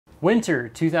Winter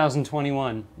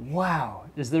 2021. Wow,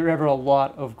 is there ever a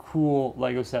lot of cool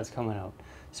LEGO sets coming out.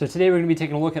 So today we're going to be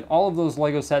taking a look at all of those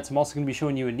LEGO sets. I'm also going to be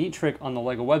showing you a neat trick on the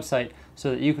LEGO website so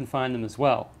that you can find them as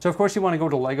well. So of course you want to go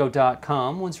to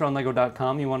lego.com. Once you're on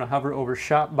lego.com, you want to hover over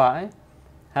Shop By,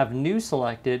 have New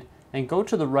selected, and go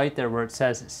to the right there where it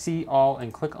says See All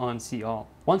and click on See All.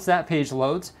 Once that page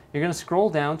loads, you're going to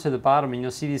scroll down to the bottom and you'll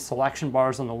see these selection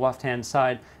bars on the left hand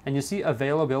side and you'll see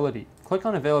Availability. Click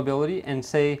on Availability and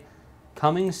say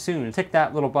Coming Soon. Tick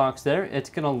that little box there. It's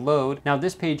going to load. Now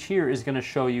this page here is going to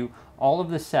show you all of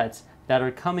the sets that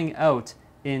are coming out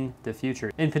in the future.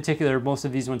 In particular, most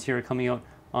of these ones here are coming out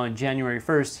on January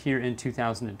 1st here in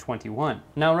 2021.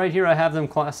 Now right here I have them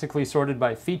classically sorted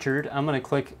by featured. I'm going to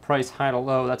click price high to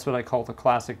low. That's what I call the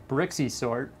classic Bricksie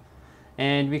sort.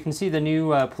 And we can see the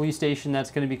new police station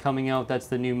that's going to be coming out. That's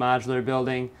the new modular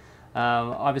building.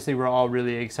 Obviously we're all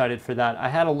really excited for that. I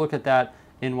had a look at that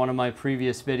in one of my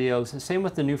previous videos. Same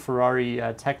with the new Ferrari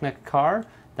Technic car.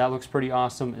 That looks pretty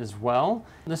awesome as well.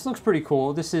 This looks pretty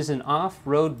cool. This is an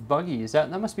off-road buggy. That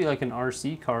must be like an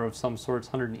RC car of some sort. It's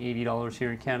 $180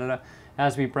 here in Canada.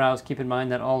 As we browse, keep in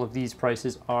mind that all of these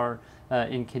prices are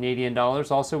in Canadian dollars.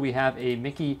 Also, we have a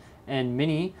Mickey and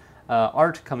Minnie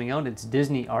art coming out. It's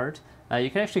Disney art.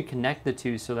 You can actually connect the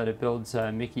two so that it builds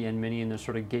Mickey and Minnie, and they're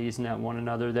sort of gazing at one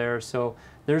another there. So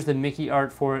there's the Mickey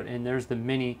art for it, and there's the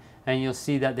Minnie, and you'll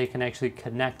see that they can actually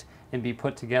connect and be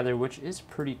put together, which is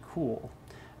pretty cool.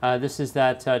 This is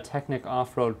that Technic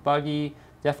off-road buggy,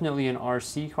 definitely an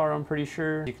RC car, I'm pretty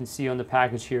sure. You can see on the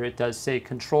package here it does say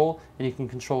control, and you can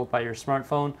control it by your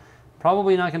smartphone.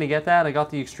 Probably not going to get that. I got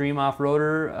the Extreme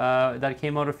Off-Roader that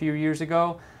came out a few years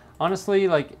ago. Honestly,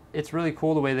 like, it's really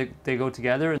cool the way that they go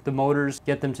together. The motors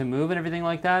get them to move and everything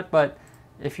like that, but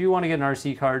if you want to get an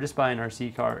RC car, just buy an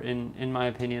RC car, in my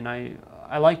opinion.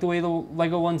 I like the way the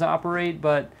LEGO ones operate,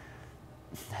 but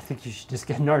I think you should just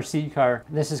get an RC car.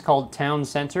 This is called Town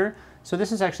Center. So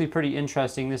this is actually pretty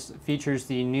interesting. This features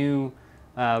the new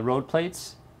road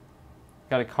plates.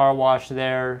 Got a car wash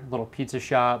there, little pizza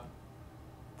shop.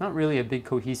 Not really a big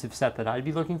cohesive set that I'd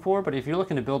be looking for, but if you're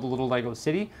looking to build a little LEGO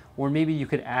city, or maybe you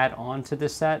could add on to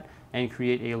this set and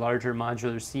create a larger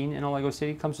modular scene in a LEGO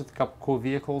city. Comes with a couple cool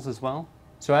vehicles as well.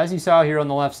 So as you saw here on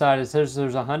the left side, it says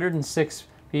there's 106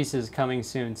 pieces coming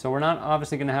soon. So we're not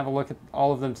obviously going to have a look at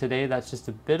all of them today. That's just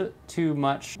a bit too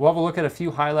much. We'll have a look at a few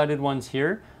highlighted ones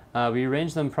here. We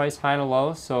arranged them price high to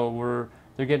low, so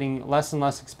they're getting less and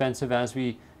less expensive as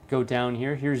we go down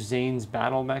here. Here's Zane's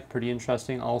Battle Mech, pretty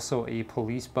interesting. Also a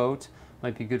police boat,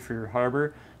 might be good for your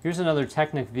harbor. Here's another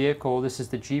Technic vehicle. This is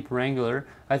the Jeep Wrangler.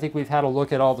 I think we've had a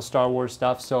look at all the Star Wars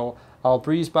stuff, so I'll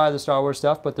breeze by the Star Wars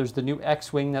stuff, but there's the new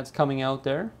X-Wing that's coming out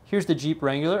there. Here's the Jeep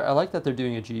Wrangler. I like that they're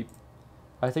doing a Jeep.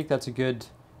 I think that's a good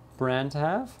brand to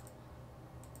have.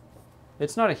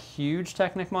 It's not a huge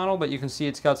Technic model, but you can see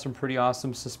it's got some pretty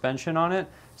awesome suspension on it.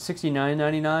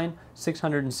 $69.99,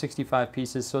 665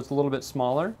 pieces, so it's a little bit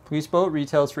smaller. Police boat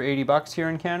retails for 80 bucks here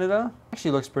in Canada.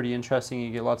 Actually looks pretty interesting.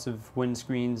 You get lots of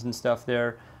windscreens and stuff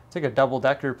there. It's like a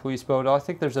double-decker police boat. I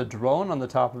think there's a drone on the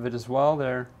top of it as well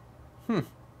there.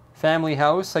 Family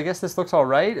house. I guess this looks all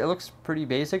right. It looks pretty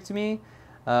basic to me.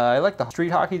 I like the street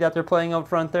hockey that they're playing out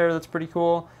front there. That's pretty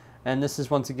cool. And this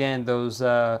is once again those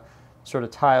sort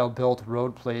of tile-built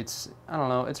road plates. I don't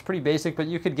know, it's pretty basic, but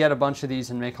you could get a bunch of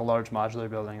these and make a large modular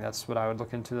building. That's what I would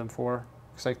look into them for.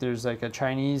 Looks like there's like a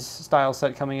Chinese style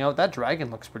set coming out. That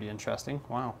dragon looks pretty interesting.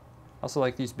 Wow. Also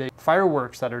like these big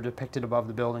fireworks that are depicted above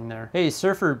the building there. Hey,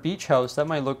 Surfer Beach House. That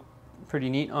might look pretty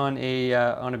neat on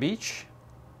a beach.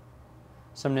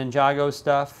 Some Ninjago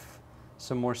stuff.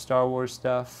 Some more Star Wars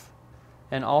stuff.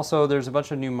 And also there's a bunch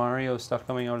of new Mario stuff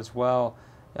coming out as well.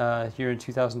 Here in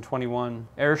 2021.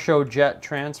 Airshow Jet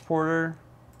Transporter.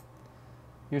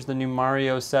 Here's the new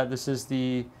Mario set. This is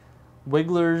the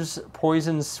Wiggler's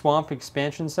Poison Swamp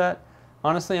expansion set.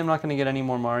 Honestly, I'm not going to get any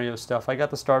more Mario stuff. I got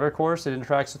the starter course. It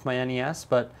interacts with my NES,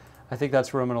 but I think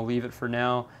that's where I'm going to leave it for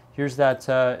now. Here's that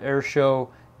Airshow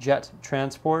Jet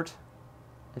Transport.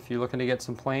 If you're looking to get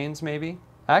some planes, maybe.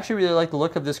 I actually really like the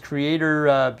look of this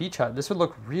Creator beach hut. This would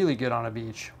look really good on a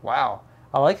beach. Wow.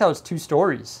 I like how it's 2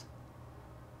 stories.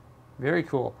 Very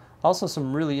cool. Also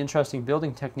some really interesting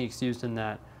building techniques used in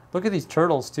that. Look at these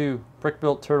turtles too.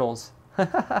 Brick-built turtles.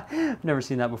 I've never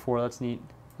seen that before. That's neat.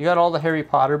 You got all the Harry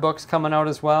Potter books coming out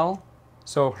as well.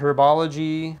 So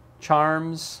herbology,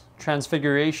 charms,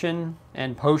 transfiguration,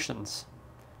 and potions.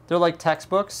 They're like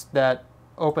textbooks that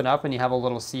open up and you have a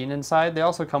little scene inside. They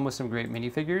also come with some great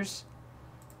minifigures.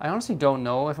 I honestly don't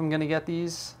know if I'm going to get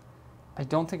these. I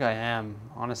don't think I am,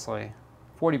 honestly.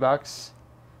 40 bucks.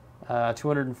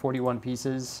 241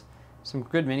 pieces. Some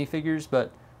good minifigures,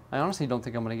 but I honestly don't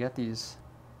think I'm going to get these.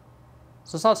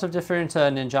 So there's lots of different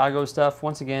Ninjago stuff.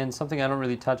 Once again, something I don't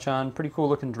really touch on. Pretty cool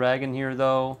looking dragon here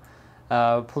though.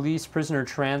 Police prisoner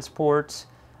transport.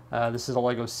 This is a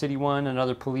Lego City one.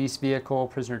 Another police vehicle,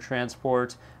 prisoner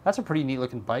transport. That's a pretty neat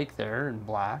looking bike there in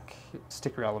black.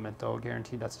 Sticker element though,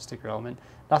 guaranteed that's a sticker element.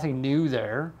 Nothing new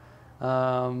there.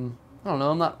 I don't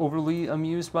know, I'm not overly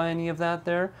amused by any of that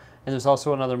there. And there's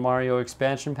also another Mario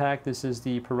expansion pack. This is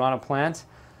the Piranha Plant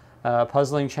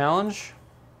puzzling challenge.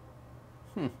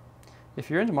 If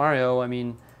you're into Mario, I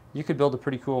mean, you could build a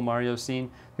pretty cool Mario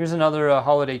scene. Here's another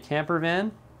holiday camper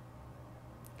van.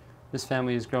 This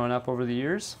family has grown up over the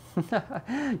years.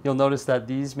 You'll notice that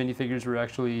these minifigures were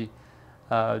actually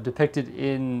depicted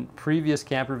in previous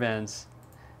camper vans.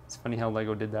 It's funny how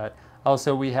Lego did that.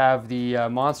 Also, we have the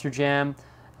Monster Jam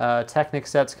Technic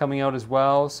sets coming out as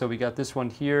well. So we got this one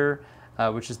here,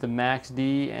 which is the Max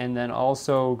D, and then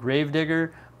also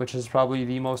Gravedigger, which is probably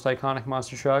the most iconic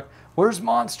monster truck. Where's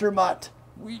Monster Mutt?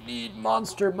 We need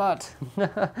Monster Mutt.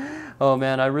 Oh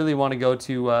man, I really want to go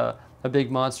to a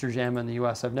big Monster Jam in the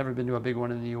US. I've never been to a big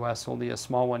one in the US, only a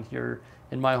small one here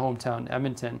in my hometown,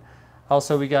 Edmonton.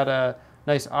 Also, we got a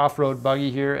nice off-road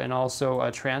buggy here and also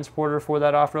a transporter for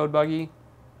that off-road buggy.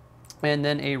 And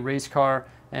then a race car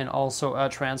and also a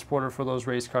transporter for those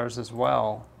race cars as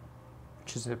well,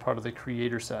 which is a part of the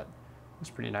creator set. It's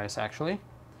pretty nice actually.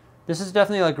 This is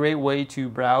definitely a great way to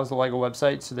browse the Lego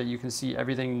website so that you can see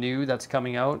everything new that's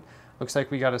coming out. Looks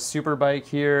like we got a super bike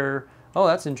here. Oh,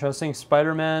 that's interesting.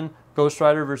 Spider-Man, Ghost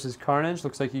Rider versus Carnage.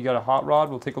 Looks like you got a hot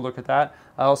rod. We'll take a look at that.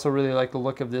 I also really like the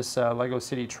look of this Lego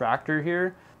City tractor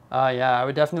here. Yeah, I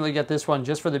would definitely get this one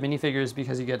just for the minifigures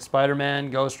because you get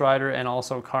Spider-Man, Ghost Rider, and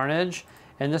also Carnage.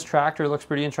 And this tractor looks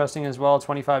pretty interesting as well,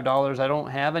 $25. I don't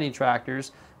have any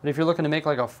tractors, but if you're looking to make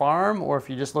like a farm or if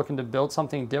you're just looking to build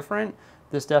something different,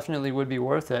 this definitely would be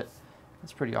worth it.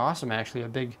 It's pretty awesome actually, a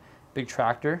big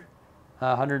tractor.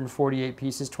 148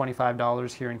 pieces,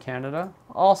 $25 here in Canada.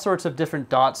 All sorts of different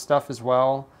dot stuff as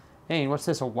well. Hey, what's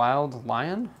this, a wild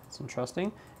lion? It's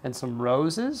interesting. And some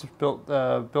roses, built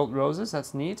roses,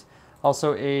 that's neat.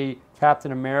 Also a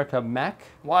Captain America mech.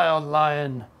 Wild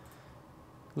lion.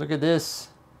 Look at this.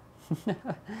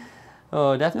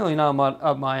 Oh, definitely not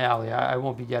up my alley. I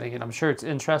won't be getting it. I'm sure it's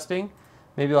interesting.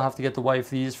 Maybe I'll have to get the wife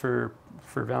these for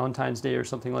Valentine's Day or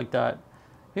something like that.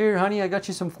 Here, honey, I got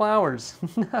you some flowers.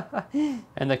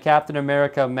 And the Captain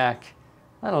America mech.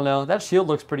 I don't know, that shield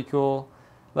looks pretty cool,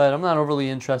 but I'm not overly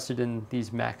interested in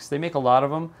these mechs. They make a lot of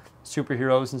them,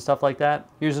 superheroes and stuff like that.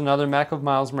 Here's another mech of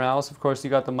Miles Morales. Of course, you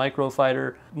got the Micro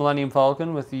Fighter Millennium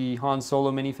Falcon with the Han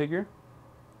Solo minifigure.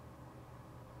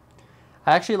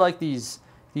 I actually like these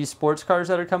sports cars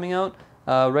that are coming out.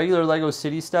 Regular Lego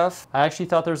City stuff. I actually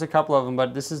thought there was a couple of them,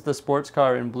 but this is the sports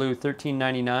car in blue,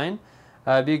 $13.99.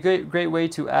 It'd be a great way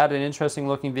to add an interesting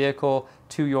looking vehicle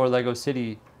to your Lego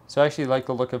City. So I actually like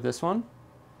the look of this one.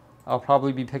 I'll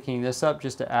probably be picking this up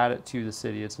just to add it to the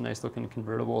city. It's a nice looking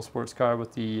convertible sports car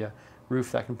with the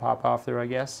roof that can pop off there, I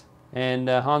guess. And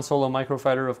Han Solo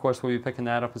Microfighter, of course, we'll be picking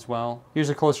that up as well. Here's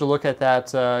a closer look at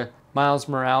that Miles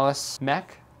Morales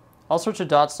mech. All sorts of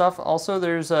dot stuff. Also,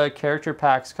 there's character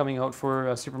packs coming out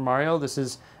for Super Mario. This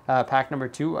is pack number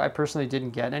 2. I personally didn't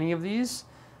get any of these,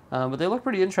 but they look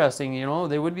pretty interesting. You know,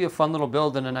 they would be a fun little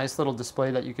build and a nice little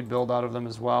display that you could build out of them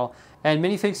as well. And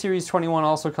Minifig Series 21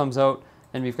 also comes out,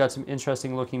 and we've got some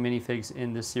interesting looking minifigs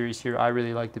in this series here. I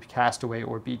really like the Castaway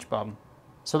or Beach Bum.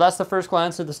 So that's the first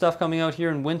glance at the stuff coming out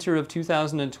here in winter of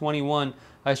 2021.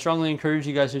 I strongly encourage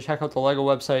you guys to check out the Lego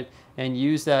website and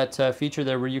use that feature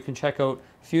there where you can check out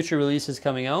future releases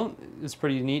coming out. It's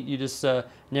pretty neat. You just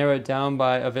narrow it down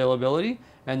by availability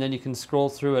and then you can scroll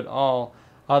through it all.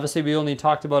 Obviously, we only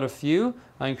talked about a few.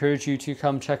 I encourage you to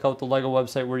come check out the Lego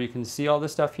website where you can see all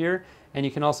this stuff here. And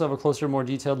you can also have a closer, more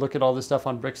detailed look at all this stuff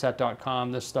on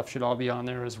brickset.com. This stuff should all be on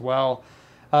there as well.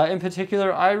 In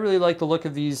particular, I really like the look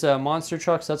of these monster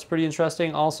trucks. That's pretty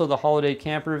interesting. Also, the holiday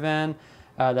camper van,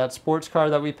 that sports car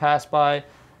that we passed by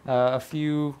a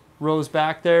few rows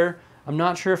back there. I'm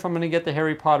not sure if I'm going to get the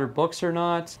Harry Potter books or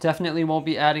not. Definitely won't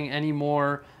be adding any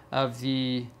more of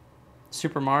the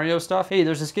Super Mario stuff. Hey,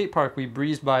 there's a skate park. We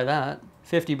breezed by that.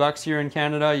 $50 here in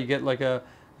Canada. You get like a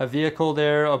vehicle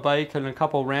there, a bike, and a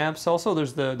couple ramps. Also,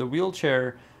 there's the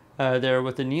wheelchair there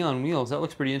with the neon wheels. That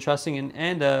looks pretty interesting.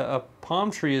 And a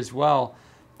palm tree as well.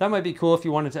 That might be cool if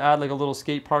you wanted to add like a little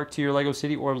skate park to your Lego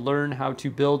City or learn how to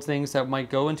build things that might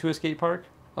go into a skate park.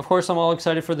 Of course, I'm all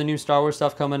excited for the new Star Wars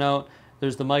stuff coming out.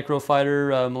 There's the Micro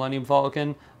Fighter Millennium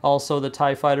Falcon, also the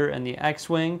TIE Fighter and the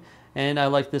X-Wing. And I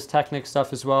like this Technic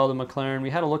stuff as well, the McLaren. We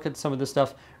had a look at some of this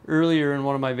stuff earlier in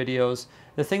one of my videos.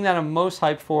 The thing that I'm most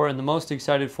hyped for and the most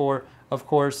excited for of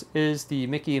course, is the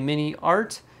Mickey and Minnie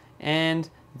art and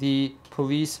the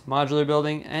police modular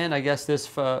building, and I guess this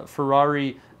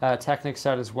Ferrari Technic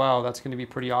set as well. That's going to be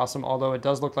pretty awesome, although it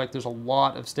does look like there's a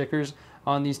lot of stickers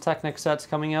on these Technic sets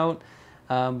coming out.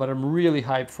 But I'm really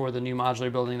hyped for the new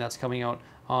modular building that's coming out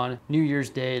on New Year's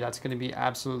Day. That's going to be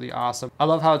absolutely awesome. I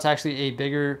love how it's actually a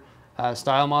bigger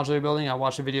style modular building. I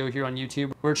watched a video here on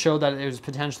YouTube where it showed that it was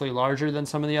potentially larger than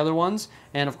some of the other ones,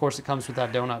 and of course it comes with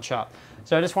that donut shop.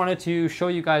 So I just wanted to show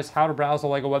you guys how to browse the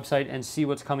LEGO website and see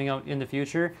what's coming out in the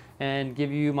future, and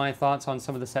give you my thoughts on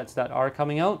some of the sets that are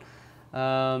coming out.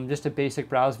 Just a basic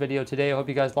browse video today. I hope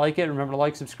you guys like it. Remember to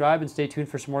like, subscribe, and stay tuned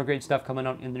for some more great stuff coming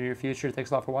out in the near future. Thanks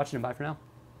a lot for watching, and bye for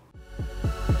now.